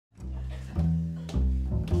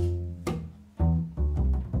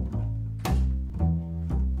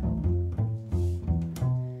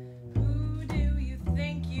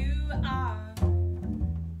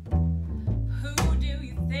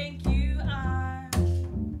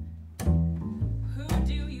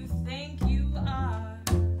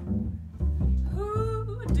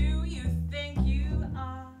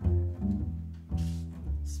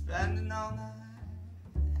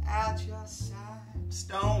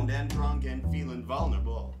stoned and drunk and feeling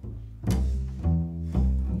vulnerable.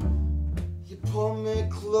 You pull me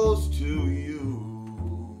close to you.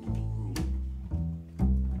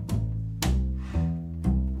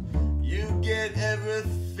 You get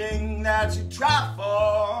everything that you try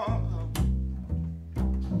for.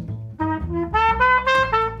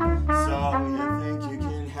 So you think you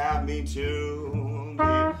can have me too?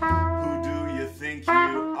 Who do you think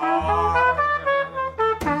you are?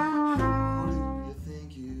 Who do you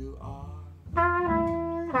think you are? Who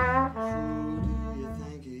do you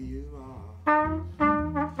think you are?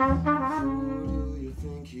 Who do you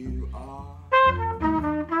think you are? Who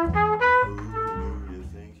do you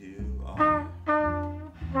think you are?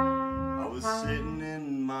 I was sitting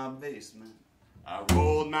in my basement. I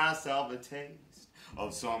rolled myself a taste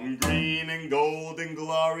of something green and gold and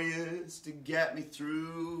glorious to get me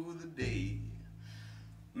through the day.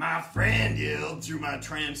 My friend yelled through my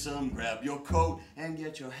transom, grab your coat and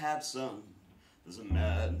get your hat, son. There's a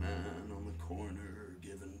madman on the corner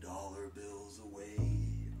giving dollar bills away.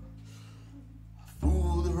 I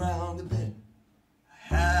fooled around a bit,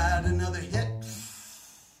 I had another hit.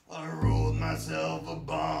 I rolled myself a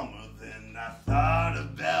bomber, then I thought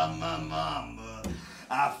about my mama.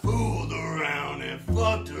 I fooled around and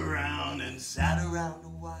fucked around and sat around a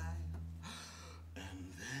while.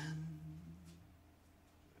 And then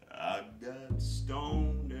I got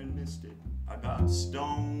stoned and missed it. I got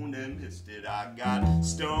stoned and missed it. I got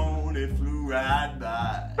stoned, it flew right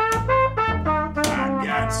by. I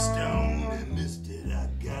got stoned and missed it. I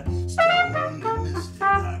got stoned and missed it.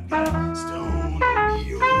 I got stoned and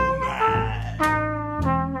be oh my.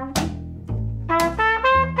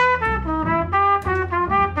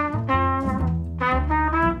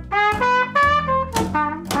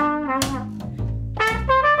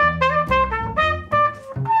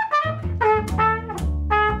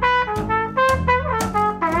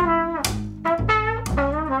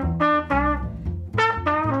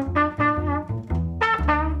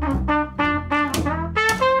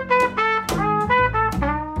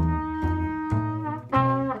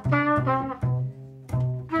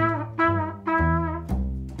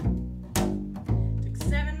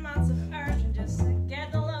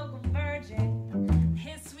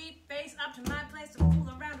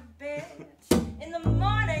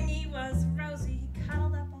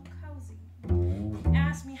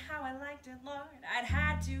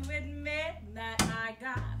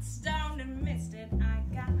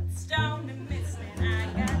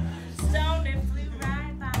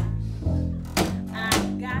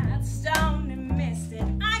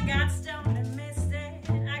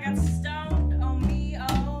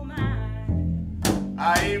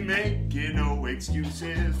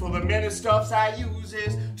 Excuses for the many stuffs I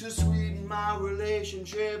uses to sweeten my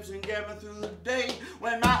relationships and get me through the day.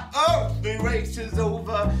 When my earthly race is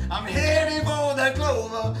over, I'm heading for the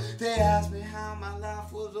clover. They ask me how my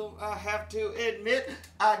life was over. I have to admit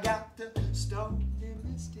I got the stoned and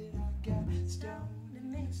missed it. I got stoned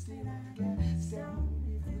and missed it. I got stoned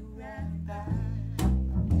and flew right by.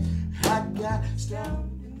 I got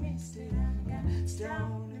stoned and missed it. I got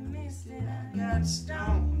stoned and missed it. I got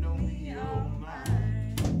stoned on me, oh my.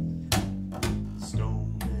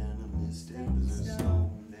 Stoned and I missed it.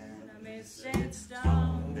 Stoned and I missed it.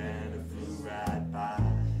 Stoned and I flew right.